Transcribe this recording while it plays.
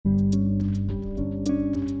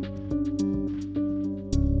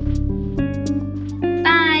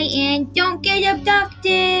and don't get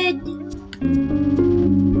abducted.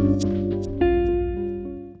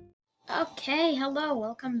 Okay, hello,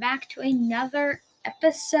 welcome back to another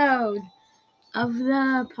episode of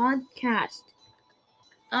the podcast.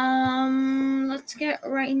 Let's get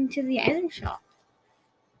right into the item shop.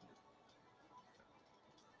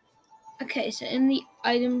 Okay, so in the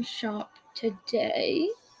item shop today,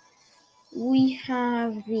 we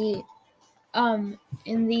have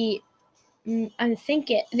I think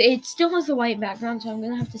it still has the white background, so I'm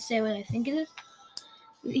gonna have to say what I think it is.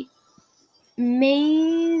 The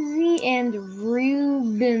Maisie and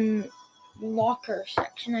Ruben Locker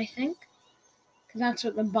section, I think. Because that's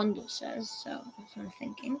what the bundle says, so that's what I'm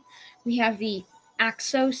thinking. We have the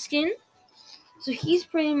Axo skin. So he's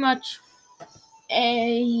pretty much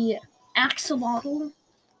a axolotl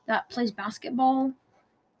that plays basketball.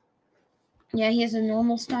 Yeah, he has a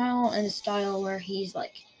normal style and a style where he's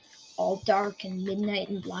like all dark and midnight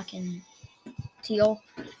and black and teal,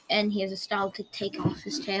 and he has a style to take off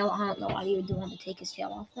his tail. I don't know why he would want to take his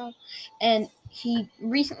tail off though. And he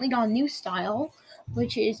recently got a new style,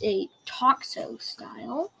 which is a Toxo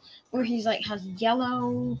style, where he's like has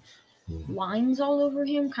yellow lines all over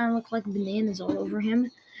him, kind of look like bananas all over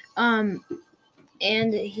him.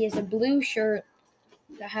 And he has a blue shirt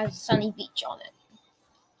that has Sunny Beach on it.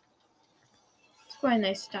 It's quite a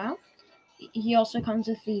nice style. He also comes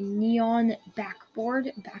with the neon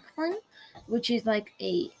backboard, which is like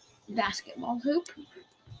a basketball hoop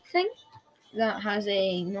thing that has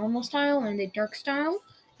a normal style and a dark style.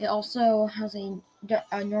 It also has a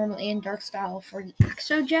normal and dark style for the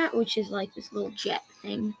Axo Jet, which is like this little jet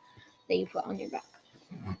thing that you put on your back.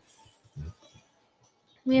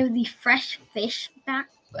 We have the Fresh Fish back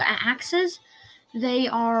axes. They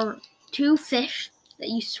are 2 fish that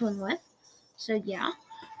you swim with. So yeah.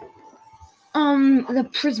 The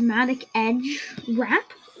Prismatic Edge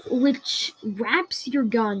wrap, which wraps your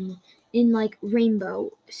gun in like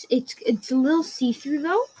rainbow. It's a little see-through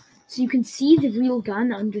though, so you can see the real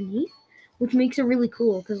gun underneath, which makes it really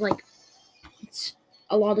cool because like it's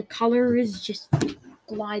a lot of color is just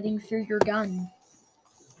gliding through your gun.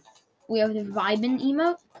 We have the Vibin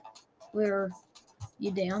emote where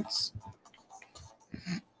you dance,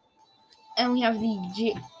 and we have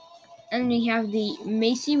the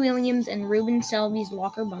Macy Williams and Ruben Selby's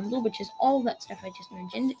Locker bundle, which is all that stuff I just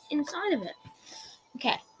mentioned inside of it.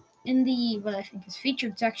 Okay, in the what I think is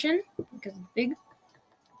featured section, because it's big,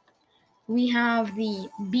 we have the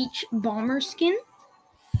Beach Bomber skin.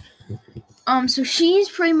 So she's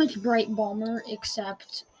pretty much Bright Bomber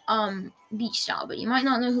except beach style, but you might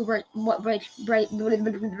not know what Bright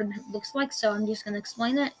looks like, so I'm just gonna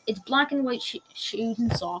explain it. It's black and white shoes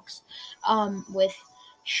and socks, with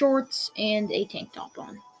shorts and a tank top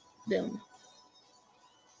on. Boom.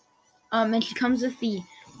 And she comes with the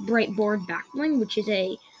Brightboard back bling, which is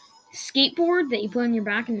a skateboard that you put on your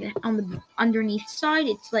back, and on the underneath side,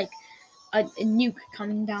 it's like a nuke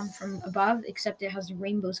coming down from above, except it has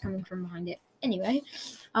rainbows coming from behind it. Anyway,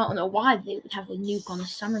 I don't know why they would have a nuke on a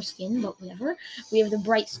summer skin, but whatever. We have the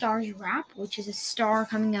Bright Stars wrap, which is a star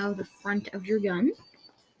coming out of the front of your gun.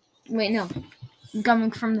 Wait, no.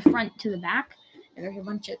 Coming from the front to the back, and there's a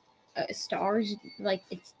bunch of stars, like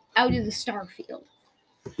it's out of the star field.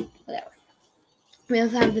 Whatever. We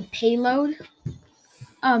also have the Payload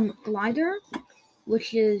glider,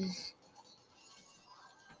 which is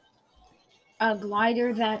a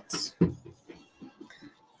glider that's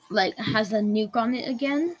like has a nuke on it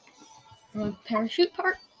again, a parachute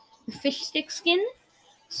part, the fish stick skin.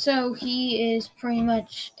 So he is pretty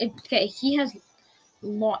much okay. He has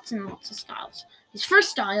lots and lots of styles. His first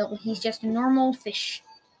style, he's just a normal fish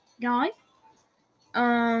guy.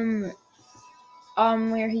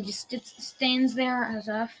 Where he just stands there as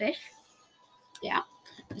a fish. Yeah.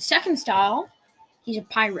 The second style, he's a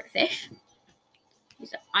pirate fish.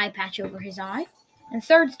 He's an eye patch over his eye. And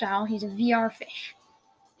third style, he's a VR fish,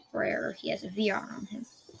 where he has a VR on him.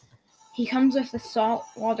 He comes with the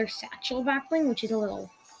saltwater satchel backbling, which is a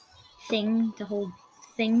little thing to hold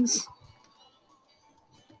things.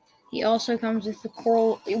 He also comes with the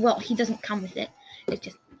coral. Well, he doesn't come with it. It's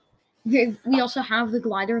just we also have the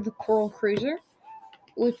glider, the Coral Cruiser,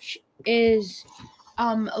 which is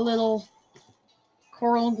a little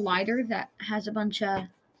coral glider that has a bunch of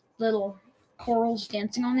little corals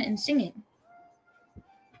dancing on it and singing.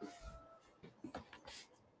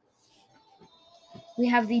 We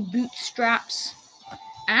have the Bootstraps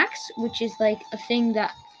axe, which is like a thing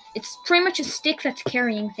that it's pretty much a stick that's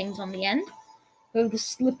carrying things on the end. We have the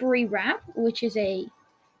Slippery wrap, which is a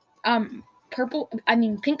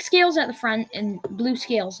pink scales at the front and blue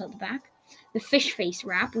scales at the back. The Fish Face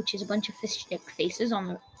wrap, which is a bunch of fish stick faces on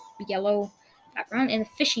the yellow background, and the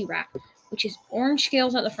fishy wrap, which is orange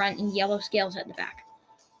scales at the front and yellow scales at the back.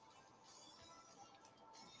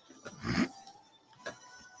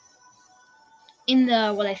 In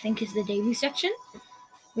the what I think is the daily section,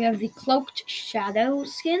 we have the Cloaked Shadow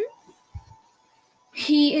skin.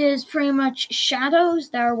 He is pretty much shadows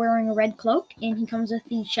that are wearing a red cloak, and he comes with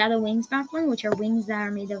the Shadow Wings backbling, which are wings that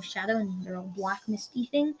are made of shadow and they're a black misty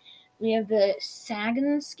thing. We have the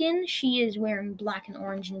Sagan skin. She is wearing black and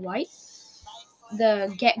orange and white.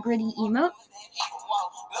 The Get Gritty emote.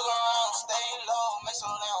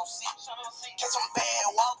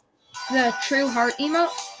 The True Heart emote.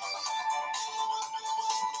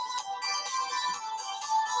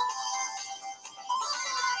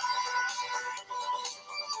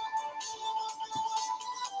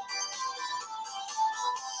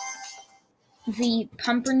 The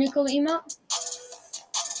Pumpernickel emote.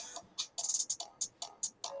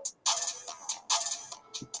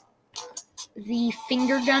 The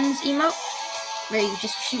Finger Guns emote, where you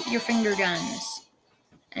just shoot your finger guns.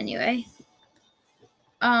 Anyway.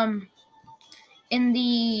 In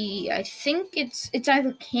the, I think it's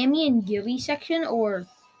either Cammy and Gilly section or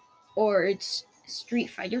it's Street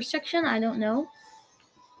Fighter section. I don't know.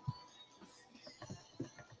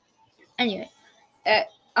 Anyway,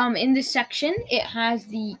 in this section, it has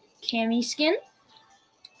the Cammy skin.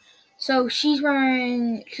 So she's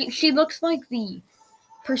wearing. She looks like the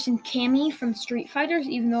person Cammy from Street Fighters,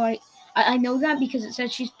 even though I know that because it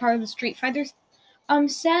says she's part of the Street Fighters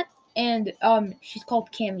set, and she's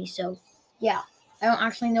called Cammy. So yeah. I don't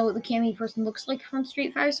actually know what the Cammy person looks like from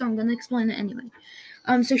Street Fighter, so I'm going to explain it anyway.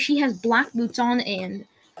 So she has black boots on and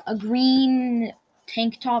a green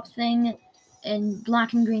tank top thing and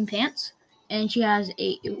black and green pants. And she has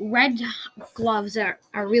a red gloves that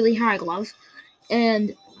are really high gloves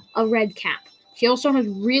and a red cap. She also has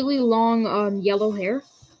really long yellow hair.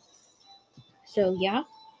 So yeah,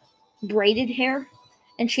 braided hair.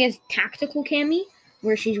 And she has tactical Cammy,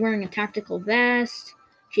 where she's wearing a tactical vest.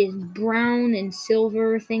 She has brown and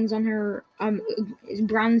silver things on her,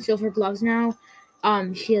 brown and silver gloves now.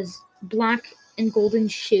 She has black and golden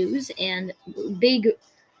shoes and big,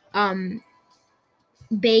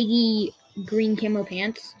 baggy green camo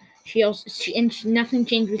pants. Nothing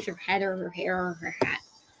changed with her head or her hair or her hat.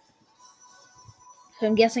 So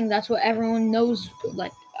I'm guessing that's what everyone knows,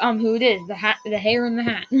 like, who it is, the hair and the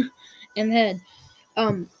hat, and the head.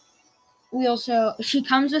 She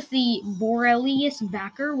comes with the Borealis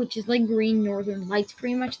backer, which is like green northern lights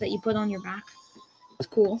pretty much that you put on your back. It's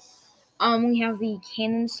cool. We have the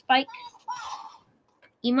Cannon Spike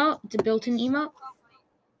emote. It's a built-in emote.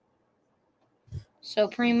 So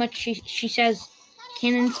pretty much she says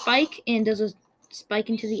Cannon Spike and does a spike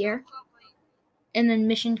into the air. And then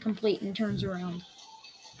mission complete and turns around.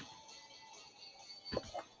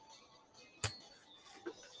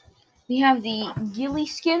 We have the Gilly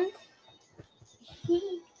skin.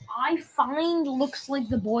 I find looks like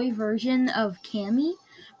the boy version of Cammy,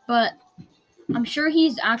 but I'm sure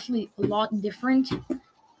he's actually a lot different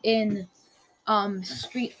in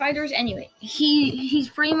Street Fighters. Anyway, he's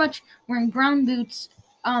pretty much wearing brown boots,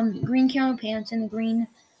 green camo pants, and a green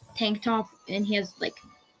tank top, and he has like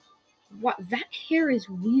that hair is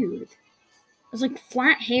weird. It's like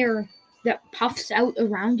flat hair that puffs out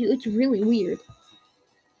around you. It's really weird.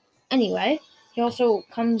 Anyway, he also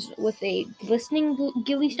comes with a glistening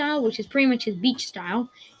Gilly style, which is pretty much his beach style.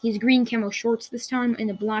 He has green camo shorts this time and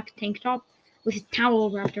a black tank top with a towel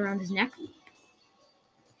wrapped around his neck.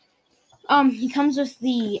 He comes with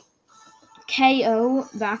the KO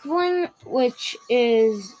back bling, which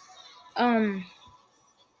is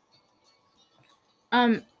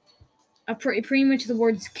pretty much the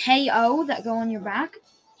words KO that go on your back,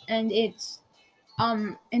 and it's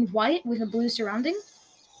in white with a blue surrounding.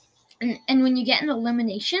 And when you get an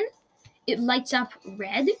elimination, it lights up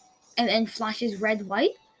red and then flashes red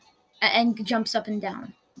white and jumps up and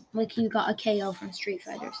down like you got a KO from Street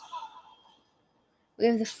Fighters. We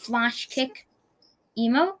have the Flash Kick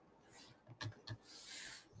emote,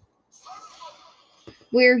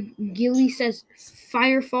 where Gilly says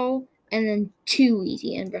Firefall and then too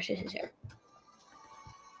easy and brushes his hair.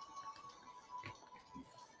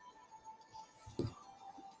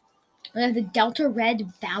 We have the Delta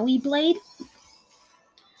Red Bowie Blade,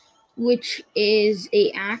 which is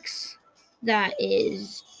a axe that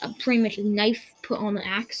is pretty much a knife put on the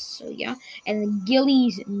axe. So yeah, and the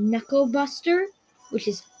Gilly's Knuckle Buster, which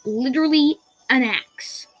is literally an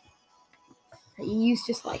axe that you use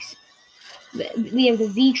to slice. We have the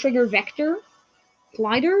V-Trigger Vector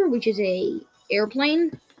Glider, which is a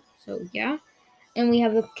airplane. So yeah, and we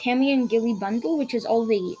have the Cammy and Gilly bundle, which is all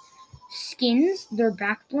the skins, their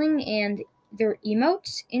back bling, and their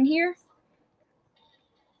emotes in here.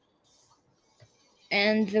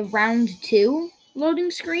 And the round 2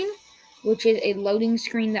 loading screen, which is a loading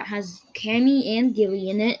screen that has Cammy and Gilly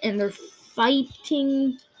in it, and they're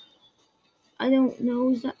fighting. I don't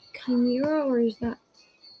know, is that Chimera or is that?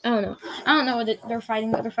 I don't know what they're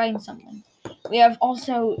fighting, but they're fighting something. We have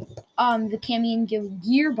also the Cammy and Gilly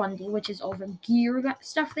gear bundle, which is all the gear that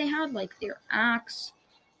stuff they had, like their axe,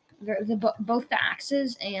 both the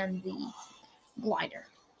axes and the glider.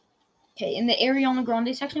 Okay, in the Ariana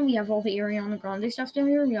Grande section, we have all the Ariana Grande stuff still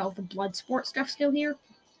here. We have all the Bloodsport stuff still here.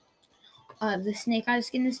 The Snake Eyes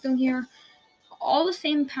skin is still here. All the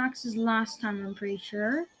same packs as last time, I'm pretty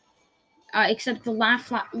sure. Except the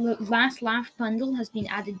last Laugh bundle has been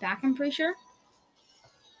added back, I'm pretty sure.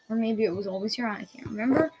 Or maybe it was always here, I can't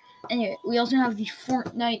remember. Anyway, we also have the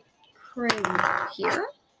Fortnite crew here.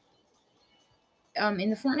 In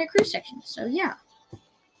the Fortnite crew section, so yeah.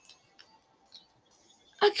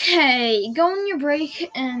 Okay, go on your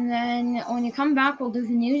break, and then when you come back, we'll do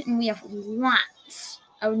the news, and we have lots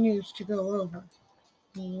of news to go over.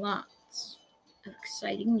 Lots of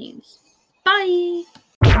exciting news. Bye!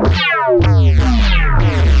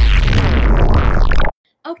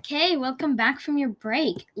 Okay, welcome back from your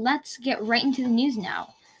break. Let's get right into the news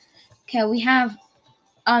now. Okay, we have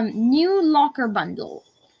new locker bundle.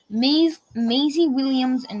 Maisie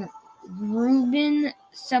Williams and Ruben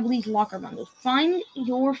Sibley's locker bundle. Find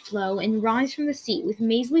your flow and rise from the seat with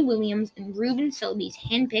Maisie Williams and Ruben Sibley's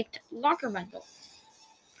handpicked locker bundle.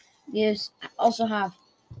 We also have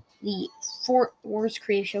the Fort Wars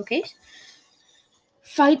Creative Showcase.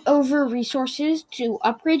 Fight over resources to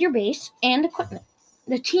upgrade your base and equipment.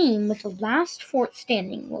 The team with the last fort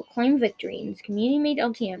standing will claim victory in this community-made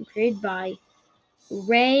LTM created by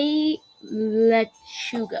Ray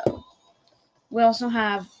Lechugo. We also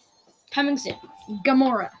have coming soon,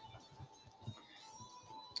 Gamora.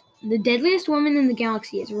 The deadliest woman in the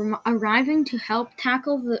galaxy is arriving to help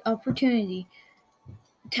tackle the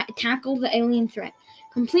tackle the alien threat.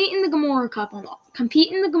 Compete in the Gamora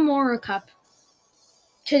Cup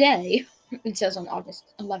today. It says on August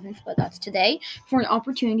 11th, but that's today, for an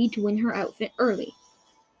opportunity to win her outfit early.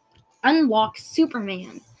 Unlock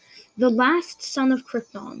Superman, the last son of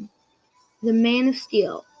Krypton, the Man of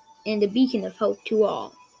Steel, and a beacon of hope to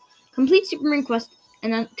all. Complete Superman quest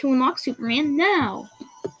and to unlock Superman now.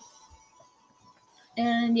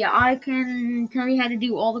 And yeah, I can tell you how to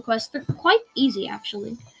do all the quests. They're quite easy,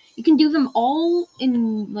 actually. You can do them all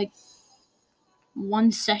in like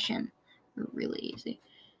one session. They're really easy.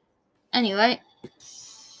 Anyway.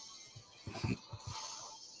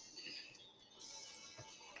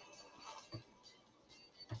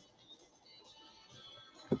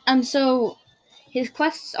 So his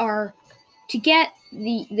quests are to get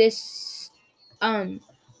this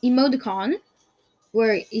emoticon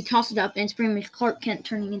where you toss it up and it's pretty much Clark Kent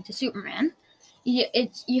turning into Superman.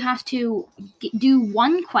 You have to do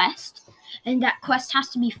one quest, and that quest has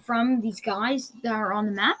to be from these guys that are on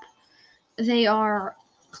the map. They are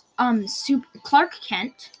Clark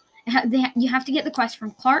Kent. You have to get the quest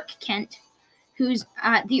from Clark Kent, who's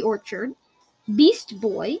at the Orchard, Beast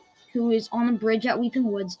Boy, who is on a bridge at Weeping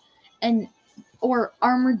Woods, or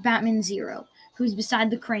Armored Batman Zero, who's beside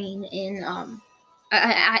the crane in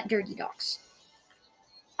at Dirty Docks.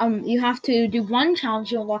 You have to do one challenge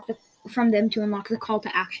to unlock from them to unlock the call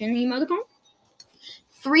to action emoticon.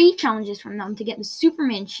 3 challenges from them to get the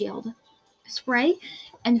Superman shield spray,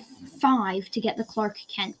 and 5 to get the Clark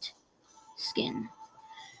Kent skin.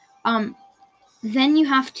 Then you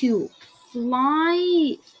have to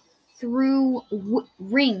fly through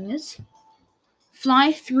rings.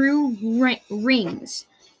 Fly through rings.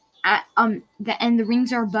 And the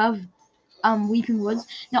rings are above Weeping Woods.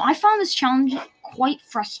 Now, I found this challenge quite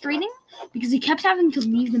frustrating because I kept having to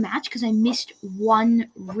leave the match because I missed one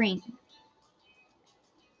ring.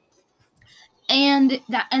 And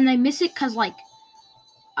I miss it because like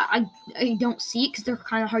I don't see it because they're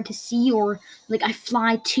kind of hard to see, or like I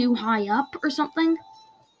fly too high up or something.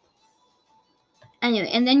 Anyway,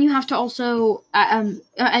 and then you have to also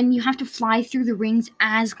and you have to fly through the rings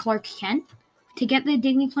as Clark Kent to get the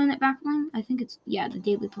Daily Planet backbone. I think it's the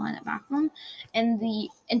Daily Planet backbone, and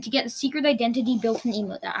to get the secret identity built-in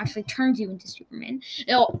emote that actually turns you into Superman.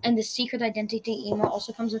 And the secret identity emote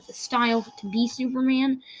also comes with the style to be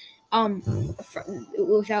Superman,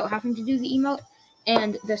 without having to do the emote,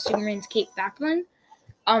 and the Superman's cape backbone,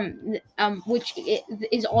 which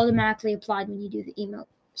is automatically applied when you do the emote.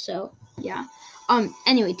 So yeah.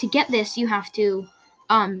 Anyway, to get this, you have to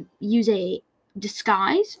use a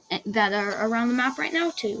disguise that are around the map right now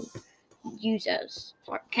to use as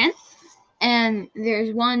Clark Kent. And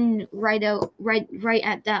there's one right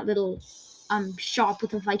at that little shop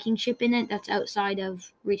with a Viking ship in it that's outside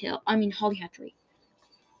of Holly Hatchery.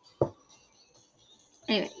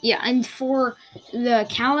 Anyway, yeah, and for the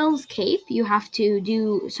Kal-El's Cape, you have to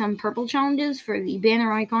do some purple challenges. For the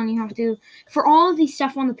banner icon, you have to. For all of the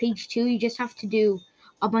stuff on the page 2, you just have to do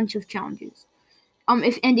a bunch of challenges.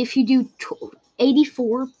 If you do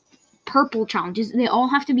 84 purple challenges, they all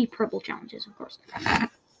have to be purple challenges, of course.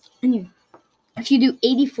 And if you do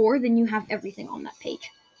 84, then you have everything on that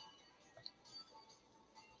page.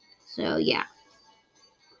 So yeah.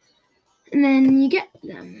 And then you get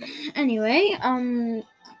them. Anyway,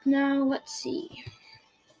 now let's see.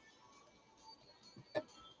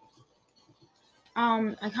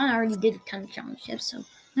 I kind of already did a ton of challenge ships, so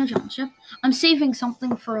no challenge ship. I'm saving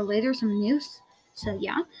something for later, some news. So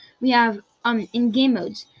yeah, we have in game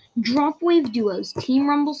modes, Drop Wave duos, Team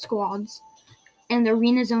Rumble squads, and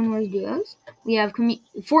Arena Zone Wars duos. We have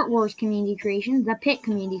Fort Wars community creation, The Pit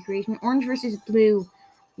community creation, Orange versus Blue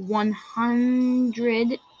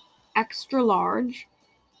 100 extra large,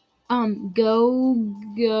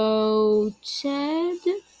 Go Ted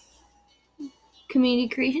community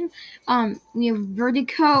creation. We have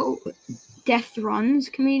Vertigo Death Runs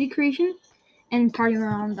community creation, and Party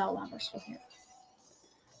Around Bell Lava still here.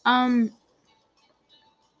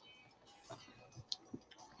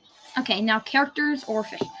 Okay, now characters or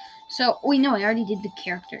fish. So we know I already did the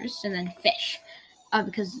characters and then fish,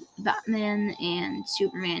 because Batman and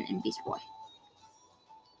Superman and Beast Boy.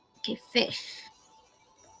 Okay, fish.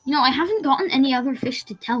 I haven't gotten any other fish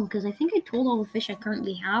to tell because I think I told all the fish I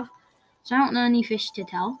currently have, so I don't know any fish to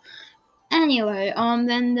tell. Anyway,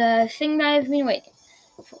 then the thing that I've been waiting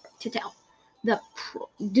for to tell: the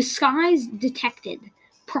disguise detected,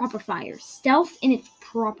 Propifier, stealth in its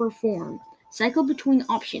proper form. Cycle between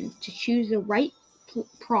options to choose the right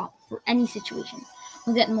prop for any situation.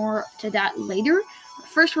 We'll get more to that later.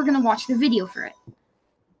 First, we're gonna watch the video for it.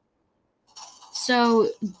 So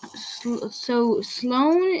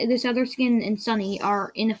Sloan, this other skin, and Sunny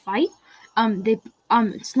are in a fight.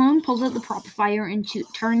 Sloan pulls out the Propifier and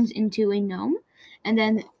turns into a gnome, and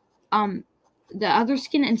then the other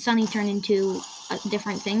skin and Sunny turn into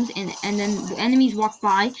different things, and then the enemies walk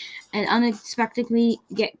by and unexpectedly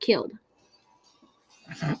get killed.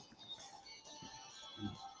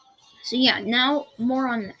 So yeah, now more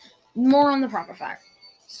on the Propifier.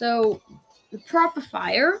 So the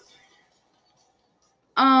Propifier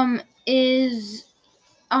is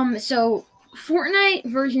so Fortnite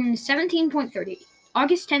version 17.30,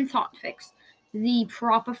 August 10th hotfix. The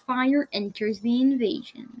Propifier enters the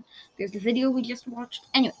invasion. There's the video we just watched.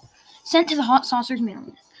 Anyway, sent to the Hot Saucers mailing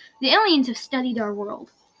list. The aliens have studied our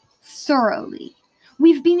world thoroughly.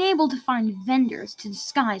 We've been able to find vendors to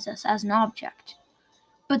disguise us as an object.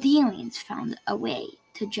 But the aliens found a way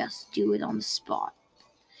to just do it on the spot,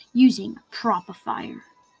 using a Propifier.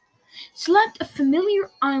 Select a familiar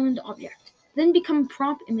island object, then become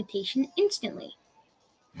prop imitation instantly.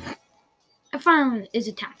 A file is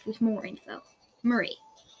attached with more info. Marie.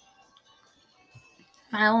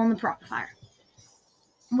 File on the Propifier.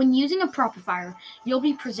 When using a Propifier, you'll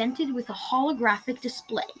be presented with a holographic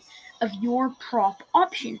display of your prop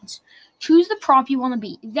options. Choose the prop you want to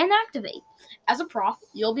be, then activate. As a prop,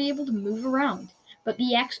 you'll be able to move around, but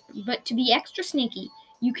to be extra sneaky,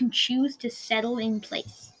 you can choose to settle in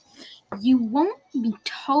place. You won't be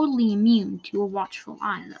totally immune to a watchful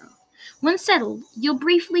eye, though. When settled, you'll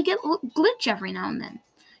briefly get glitch every now and then,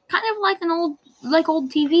 kind of like old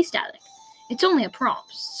TV static. It's only a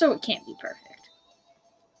prop, so it can't be perfect.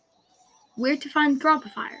 Where to find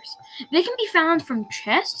Propifiers? They can be found from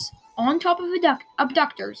chests, on top of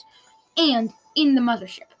abductors, and in the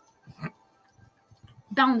mothership.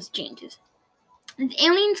 Balance changes. As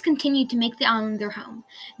aliens continue to make the island their home,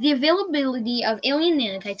 the availability of alien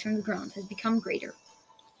nanotypes from the ground has become greater.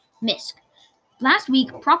 MISC. Last week,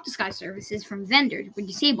 prop disguise services from vendors were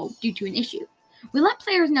disabled due to an issue. We'll let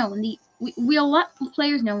players know when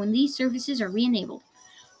these services are re-enabled.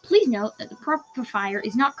 Please note that the Propifier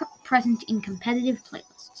is not present in competitive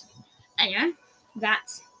playlists. Anyway,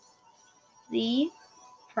 that's the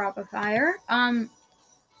Propifier.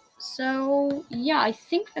 So yeah, I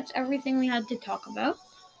think that's everything we had to talk about.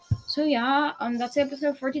 So yeah, that's the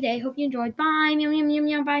episode for today. Hope you enjoyed. Bye, meow meow meow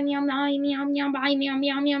meow. Bye, meow meow meow meow. Bye, meow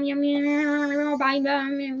meow meow meow meow. Bye, meow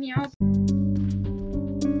meow meow.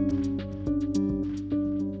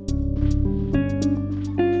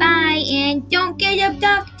 Bye, and don't get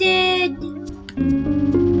abducted.